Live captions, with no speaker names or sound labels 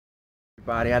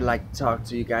Everybody, I'd like to talk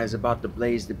to you guys about the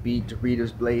Blaze the Beat,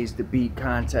 Doritos Blaze The Beat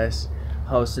contest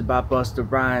hosted by Busta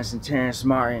Rhymes and Terrence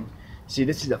Martin. See,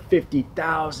 this is a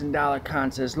 $50,000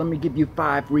 contest. Let me give you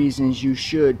 5 reasons you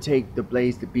should take the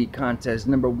Blaze the Beat contest.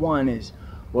 Number 1 is,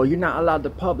 well, you're not allowed to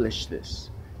publish this.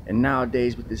 And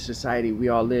nowadays, with the society we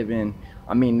all live in,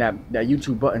 I mean, that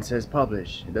YouTube button says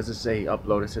publish. It doesn't say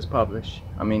upload, it says publish.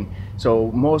 I mean, so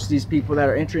most of these people that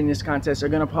are entering this contest are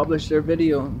gonna publish their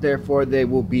video, therefore they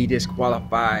will be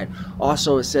disqualified.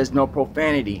 Also, it says no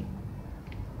profanity.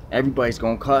 Everybody's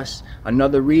gonna cuss.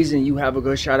 Another reason you have a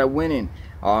good shot at winning.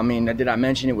 I mean, did I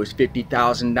mention it was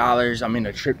 $50,000? I mean,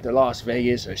 a trip to Las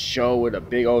Vegas, a show with a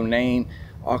big old name,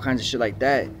 all kinds of shit like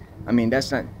that. I mean,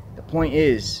 that's not, the point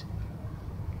is,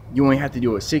 you only have to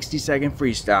do a 60-second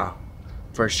freestyle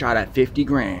for a shot at 50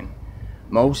 grand.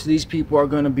 Most of these people are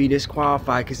gonna be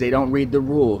disqualified because they don't read the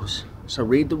rules. So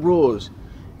read the rules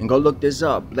and go look this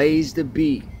up. Blaze the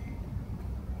Beat,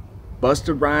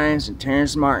 Busta Rhymes and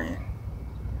Terrence Martin.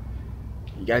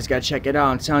 You guys gotta check it out.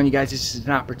 I'm telling you guys, this is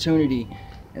an opportunity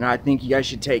and I think you guys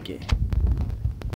should take it.